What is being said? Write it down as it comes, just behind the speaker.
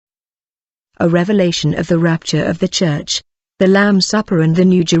A revelation of the rapture of the church, the Lamb's Supper and the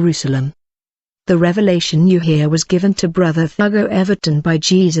New Jerusalem. The revelation you hear was given to Brother Thugo Everton by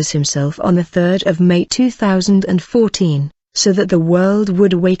Jesus himself on the 3rd of May 2014, so that the world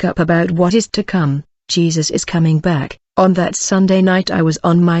would wake up about what is to come. Jesus is coming back. On that Sunday night I was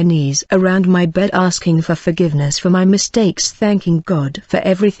on my knees around my bed asking for forgiveness for my mistakes, thanking God for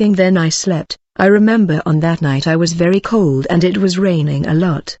everything. Then I slept. I remember on that night I was very cold and it was raining a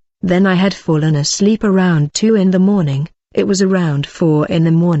lot. Then I had fallen asleep around 2 in the morning. It was around 4 in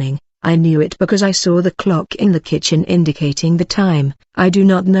the morning. I knew it because I saw the clock in the kitchen indicating the time. I do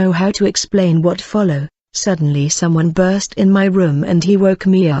not know how to explain what followed. Suddenly someone burst in my room and he woke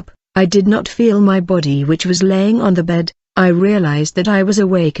me up. I did not feel my body which was laying on the bed. I realized that I was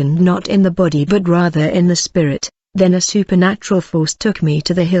awakened not in the body but rather in the spirit. Then a supernatural force took me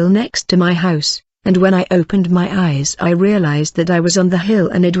to the hill next to my house, and when I opened my eyes I realized that I was on the hill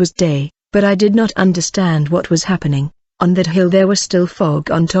and it was day, but I did not understand what was happening. On that hill there was still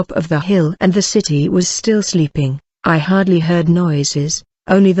fog on top of the hill and the city was still sleeping. I hardly heard noises,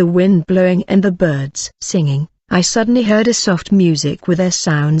 only the wind blowing and the birds singing. I suddenly heard a soft music with their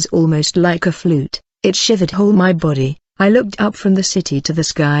sounds almost like a flute. It shivered whole my body. I looked up from the city to the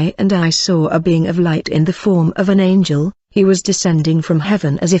sky and I saw a being of light in the form of an angel. He was descending from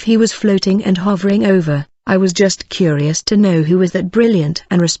heaven as if he was floating and hovering over. I was just curious to know who was that brilliant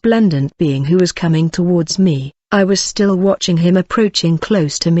and resplendent being who was coming towards me. I was still watching him approaching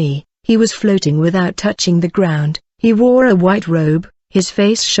close to me. He was floating without touching the ground. He wore a white robe. His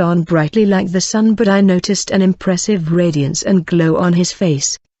face shone brightly like the sun, but I noticed an impressive radiance and glow on his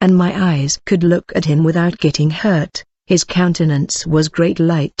face, and my eyes could look at him without getting hurt. His countenance was great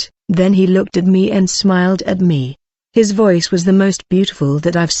light. Then he looked at me and smiled at me. His voice was the most beautiful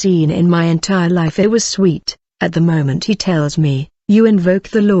that I've seen in my entire life. It was sweet. At the moment he tells me, "You invoke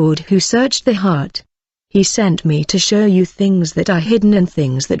the Lord who searched the heart. He sent me to show you things that are hidden and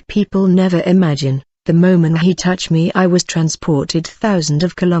things that people never imagine." The moment he touched me I was transported thousands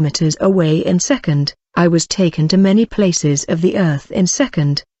of kilometers away in second. I was taken to many places of the earth in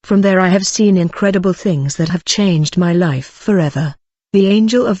second. From there I have seen incredible things that have changed my life forever. The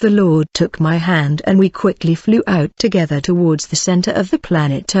angel of the Lord took my hand and we quickly flew out together towards the center of the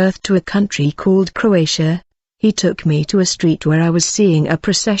planet Earth to a country called Croatia. He took me to a street where I was seeing a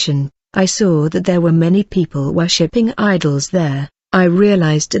procession. I saw that there were many people worshipping idols there. I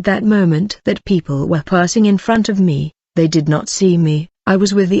realized at that moment that people were passing in front of me. They did not see me. I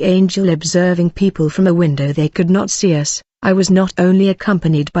was with the angel observing people from a window. They could not see us. I was not only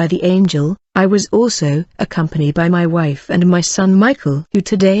accompanied by the angel, I was also accompanied by my wife and my son Michael, who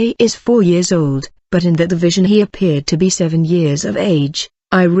today is 4 years old, but in that vision he appeared to be 7 years of age.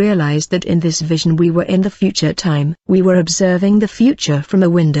 I realized that in this vision we were in the future time. We were observing the future from a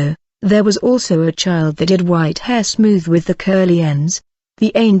window. There was also a child that had white hair smooth with the curly ends.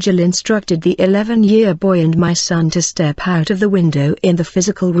 The angel instructed the 11-year boy and my son to step out of the window in the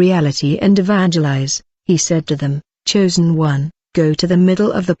physical reality and evangelize. He said to them, "Chosen one, go to the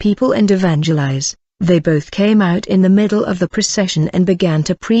middle of the people and evangelize." They both came out in the middle of the procession and began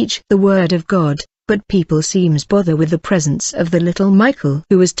to preach the word of God, but people seems bother with the presence of the little Michael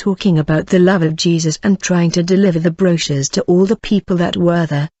who was talking about the love of Jesus and trying to deliver the brochures to all the people that were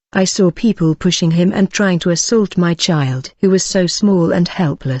there. I saw people pushing him and trying to assault my child who was so small and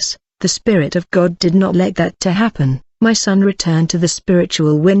helpless. The Spirit of God did not let that to happen. My son returned to the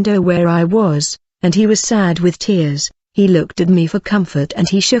spiritual window where I was, and he was sad with tears. He looked at me for comfort and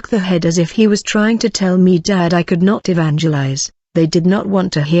he shook the head as if he was trying to tell me, "Dad, I could not evangelize." They did not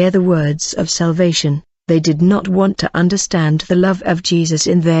want to hear the words of salvation. They did not want to understand the love of Jesus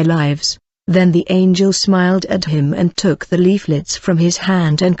in their lives. Then the angel smiled at him and took the leaflets from his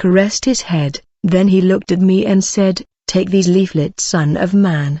hand and caressed his head. Then he looked at me and said, "Take these leaflets, Son of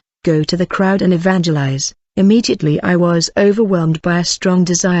Man, go to the crowd and evangelize." Immediately I was overwhelmed by a strong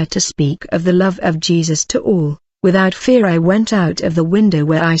desire to speak of the love of Jesus to all. Without fear I went out of the window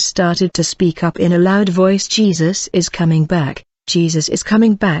where I started to speak up in a loud voice, "Jesus is coming back. Jesus is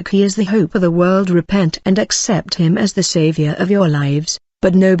coming back. He is the hope of the world. Repent and accept him as the Savior of your lives."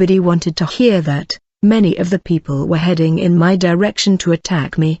 But nobody wanted to hear that. Many of the people were heading in my direction to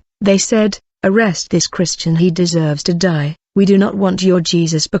attack me. They said, "Arrest this Christian. He deserves to die. We do not want your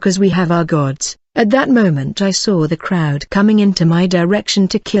Jesus because we have our gods." At that moment I saw the crowd coming into my direction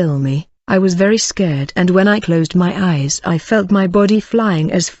to kill me. I was very scared, and when I closed my eyes I felt my body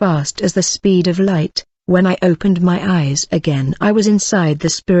flying as fast as the speed of light. When I opened my eyes again I was inside the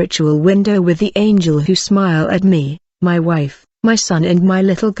spiritual window with the angel who smiled at me. My wife, my son and my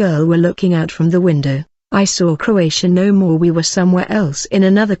little girl were looking out from the window. I saw Croatia no more. We were somewhere else in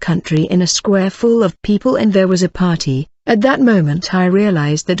another country in a square full of people and there was a party. At that moment I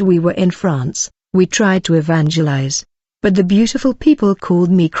realized that we were in France. We tried to evangelize, but the beautiful people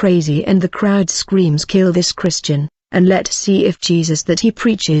called me crazy and the crowd screams, "Kill this Christian, and let's see if Jesus that he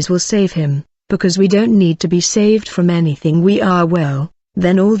preaches will save him, because we don't need to be saved from anything, we are well."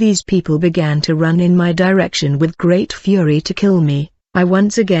 Then all these people began to run in my direction with great fury to kill me. I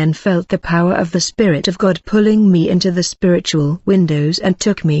once again felt the power of the Spirit of God pulling me into the spiritual windows and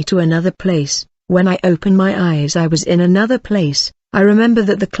took me to another place. When I opened my eyes I was in another place. I remember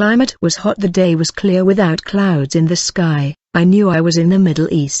that the climate was hot, the day was clear without clouds in the sky. I knew I was in the Middle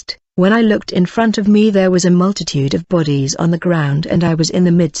East. When I looked in front of me there was a multitude of bodies on the ground and I was in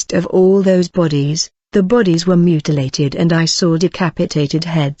the midst of all those bodies. The bodies were mutilated and I saw decapitated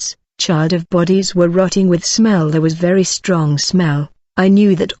heads. Charred of bodies were rotting with smell. There was very strong smell. I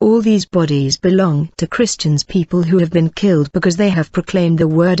knew that all these bodies belong to Christians, people who have been killed because they have proclaimed the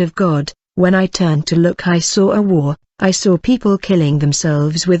word of God. When I turned to look I saw a war. I saw people killing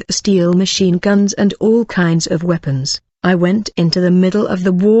themselves with steel machine guns and all kinds of weapons. I went into the middle of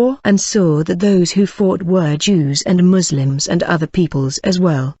the war and saw that those who fought were Jews and Muslims and other peoples as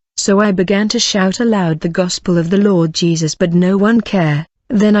well. So I began to shout aloud the gospel of the Lord Jesus, but no one cared.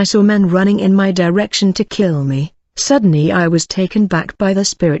 Then I saw men running in my direction to kill me. Suddenly I was taken back by the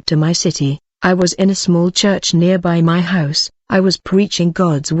Spirit to my city. I was in a small church nearby my house. I was preaching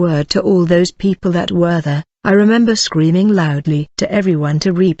God's word to all those people that were there. I remember screaming loudly to everyone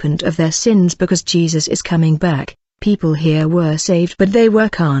to repent of their sins because Jesus is coming back. People here were saved but they were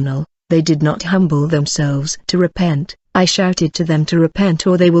carnal. They did not humble themselves to repent. I shouted to them to repent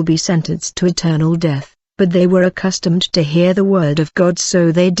or they will be sentenced to eternal death. But they were accustomed to hear the word of God,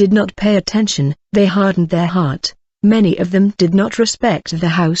 so they did not pay attention. They hardened their heart. Many of them did not respect the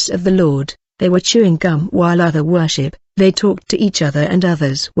house of the Lord. They were chewing gum while other worship. They talked to each other and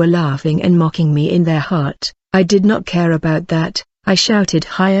others were laughing and mocking me in their heart. I did not care about that. I shouted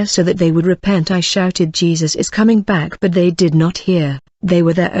higher so that they would repent. I shouted Jesus is coming back, but they did not hear. They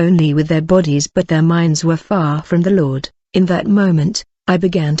were there only with their bodies, but their minds were far from the Lord. In that moment, I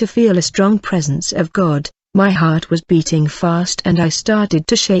began to feel a strong presence of God. My heart was beating fast and I started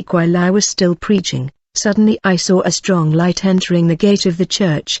to shake while I was still preaching. Suddenly I saw a strong light entering the gate of the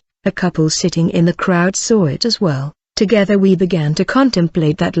church. A couple sitting in the crowd saw it as well. Together we began to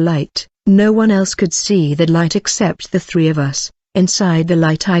contemplate that light. No one else could see that light except the three of us. Inside the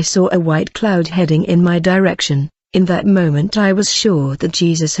light I saw a white cloud heading in my direction. In that moment I was sure that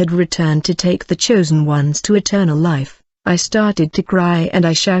Jesus had returned to take the chosen ones to eternal life. I started to cry and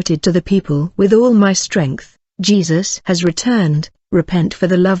I shouted to the people with all my strength, Jesus has returned, repent for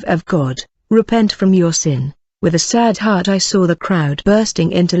the love of God, repent from your sin. With a sad heart I saw the crowd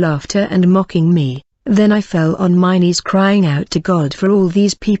bursting into laughter and mocking me. Then I fell on my knees crying out to God for all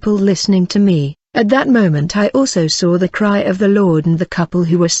these people listening to me. At that moment I also saw the cry of the Lord and the couple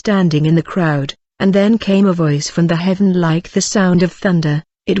who were standing in the crowd, and then came a voice from the heaven like the sound of thunder.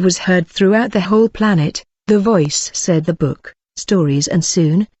 It was heard throughout the whole planet. The voice said the book, stories, and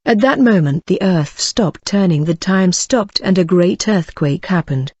soon, at that moment the earth stopped turning, the time stopped and a great earthquake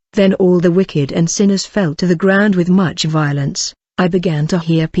happened. Then all the wicked and sinners fell to the ground with much violence. I began to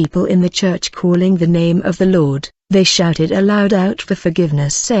hear people in the church calling the name of the Lord. They shouted aloud out for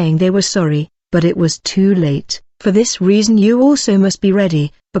forgiveness, saying they were sorry, but it was too late. For this reason you also must be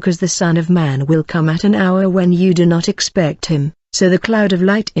ready, because the Son of Man will come at an hour when you do not expect him. So the cloud of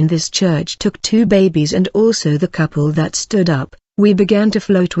light in this church took 2 babies and also the couple that stood up. We began to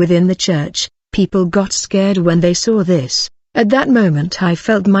float within the church. People got scared when they saw this. At that moment I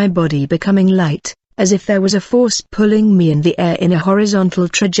felt my body becoming light, as if there was a force pulling me in the air in a horizontal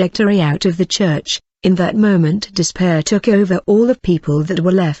trajectory out of the church. In that moment despair took over all the people that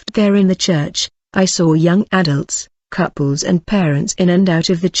were left there in the church. I saw young adults, couples and parents in and out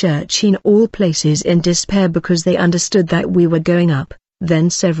of the church in all places in despair because they understood that we were going up. Then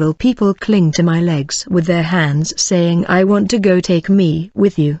several people clung to my legs with their hands saying, I want to go, take me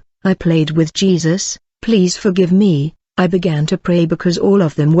with you. I pleaded with Jesus, please forgive me. I began to pray because all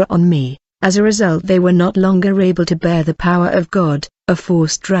of them were on me. As a result they were not longer able to bear the power of God. A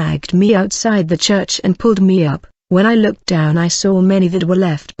force dragged me outside the church and pulled me up. When I looked down I saw many that were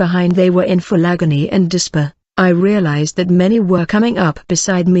left behind. They were in full agony and despair. I realized that many were coming up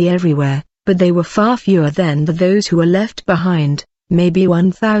beside me everywhere, but they were far fewer than those who were left behind, maybe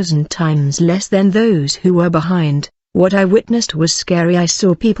 1,000 times less than those who were behind. What I witnessed was scary. I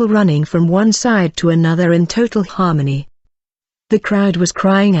saw people running from one side to another in total harmony. The crowd was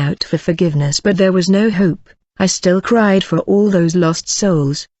crying out for forgiveness, but there was no hope. I still cried for all those lost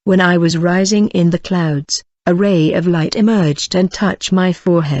souls. When I was rising in the clouds, a ray of light emerged and touched my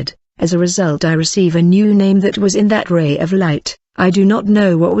forehead. As a result, I receive a new name that was in that ray of light. I do not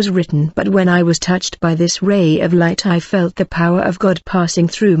know what was written, but when I was touched by this ray of light, I felt the power of God passing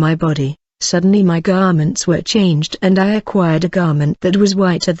through my body. Suddenly my garments were changed and I acquired a garment that was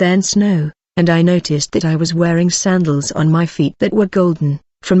whiter than snow, and I noticed that I was wearing sandals on my feet that were golden.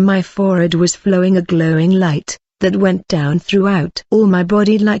 From my forehead was flowing a glowing light that went down throughout all my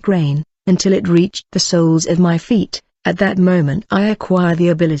body like rain, until it reached the soles of my feet. At that moment I acquired the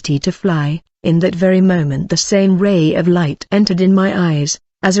ability to fly. In that very moment the same ray of light entered in my eyes.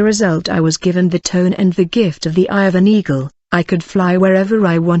 As a result, I was given the tone and the gift of the eye of an eagle. I could fly wherever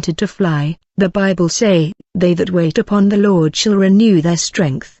I wanted to fly. The Bible say, "They that wait upon the Lord shall renew their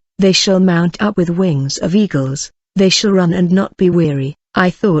strength. They shall mount up with wings of eagles. They shall run and not be weary." I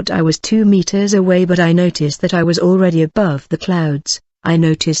thought I was 2 meters away, but I noticed that I was already above the clouds. I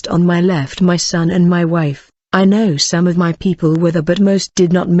noticed on my left my son and my wife. I know some of my people were there, but most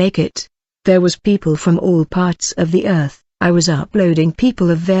did not make it. There was people from all parts of the earth. I was uploading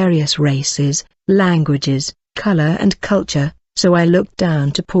people of various races, languages, color and culture, so I looked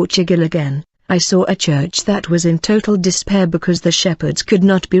down to Portugal again. I saw a church that was in total despair because the shepherds could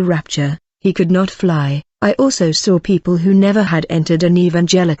not be raptured. He could not fly. I also saw people who never had entered an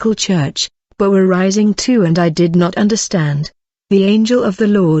evangelical church, but were rising too, and I did not understand. The angel of the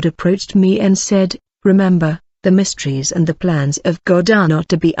Lord approached me and said, "Remember, the mysteries and the plans of God are not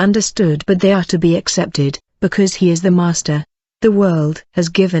to be understood, but they are to be accepted, because He is the Master. The world has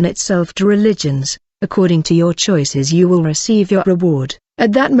given itself to religions. According to your choices you will receive your reward."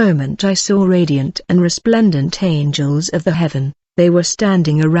 At that moment I saw radiant and resplendent angels of the heaven. They were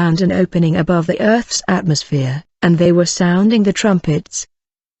standing around an opening above the earth's atmosphere, and they were sounding the trumpets.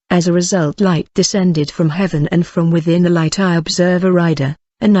 As a result, light descended from heaven, and from within the light I observe a rider,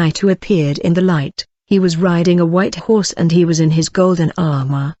 a knight who appeared in the light. He was riding a white horse and he was in his golden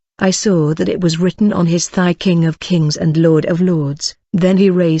armor. I saw that it was written on his thigh, "King of Kings and Lord of Lords." Then he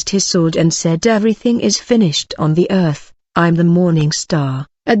raised his sword and said, "Everything is finished on the earth. I'm the morning star."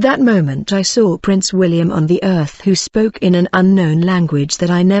 At that moment I saw Prince William on the earth, who spoke in an unknown language that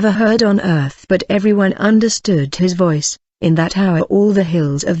I never heard on earth, but everyone understood his voice. In that hour all the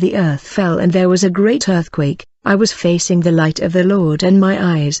hills of the earth fell and there was a great earthquake. I was facing the light of the Lord and my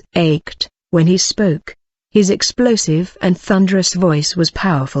eyes ached when he spoke. His explosive and thunderous voice was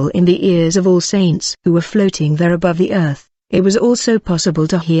powerful in the ears of all saints who were floating there above the earth. It was also possible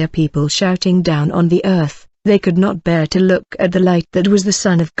to hear people shouting down on the earth. They could not bear to look at the light that was the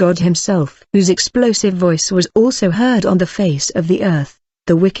Son of God himself, whose explosive voice was also heard on the face of the earth.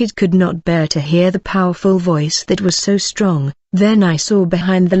 The wicked could not bear to hear the powerful voice that was so strong. Then I saw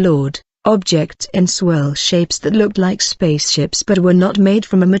behind the Lord objects in swirl shapes that looked like spaceships but were not made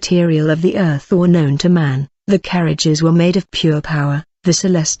from a material of the earth or known to man. The carriages were made of pure power. The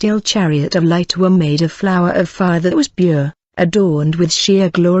celestial chariot of light were made of flower of fire that was pure, adorned with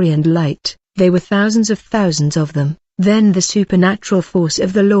sheer glory and light. They were thousands of them. Then the supernatural force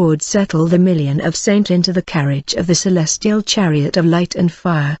of the Lord settled the million of saints into the carriage of the celestial chariot of light and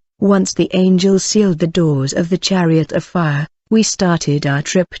fire. Once the angels sealed the doors of the chariot of fire, we started our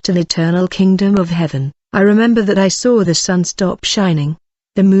trip to the eternal kingdom of heaven. I remember that I saw the sun stop shining.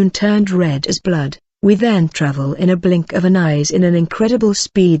 The moon turned red as blood. We then travel in a blink of an eye in an incredible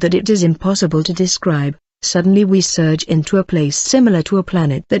speed that it is impossible to describe. Suddenly we surge into a place similar to a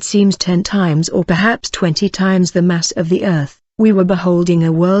planet that seems 10 times or perhaps 20 times the mass of the Earth. We were beholding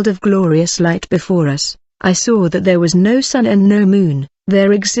a world of glorious light before us. I saw that there was no sun and no moon.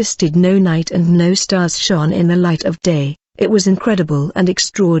 There existed no night and no stars shone in the light of day. It was incredible and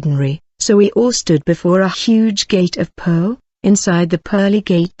extraordinary. So we all stood before a huge gate of pearl. Inside the pearly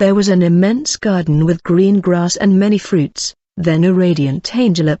gate there was an immense garden with green grass and many fruits. Then a radiant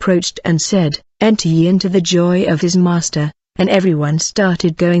angel approached and said, "Enter ye into the joy of his master," and everyone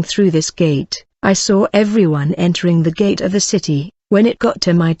started going through this gate. I saw everyone entering the gate of the city. When it got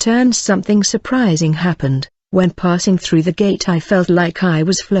to my turn, something surprising happened. When passing through the gate I felt like I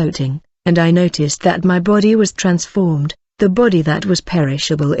was floating, and I noticed that my body was transformed. The body that was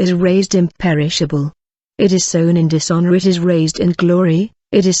perishable is raised imperishable. It is sown in dishonor, it is raised in glory.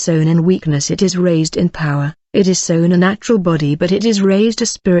 It is sown in weakness, it is raised in power. It is sown a natural body, but it is raised a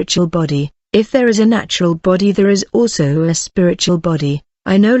spiritual body. If there is a natural body, there is also a spiritual body.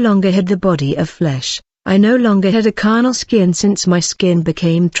 I no longer had the body of flesh. I no longer had a carnal skin, since my skin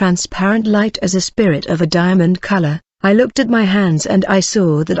became transparent, light as a spirit of a diamond color. I looked at my hands and I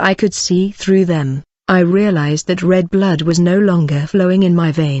saw that I could see through them. I realized that red blood was no longer flowing in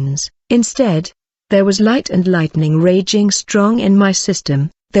my veins. Instead, there was light and lightning raging strong in my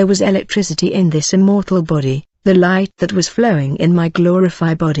system. There was electricity in this immortal body. The light that was flowing in my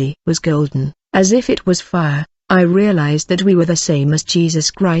glorified body was golden, as if it was fire. I realized that we were the same as Jesus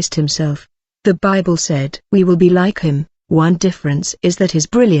Christ himself. The Bible said we will be like him. One difference is that his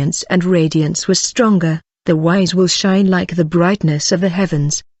brilliance and radiance was stronger. The wise will shine like the brightness of the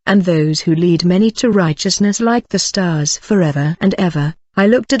heavens, and those who lead many to righteousness like the stars forever and ever. I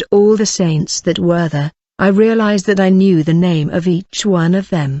looked at all the saints that were there. I realized that I knew the name of each one of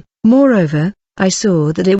them. Moreover, I saw that it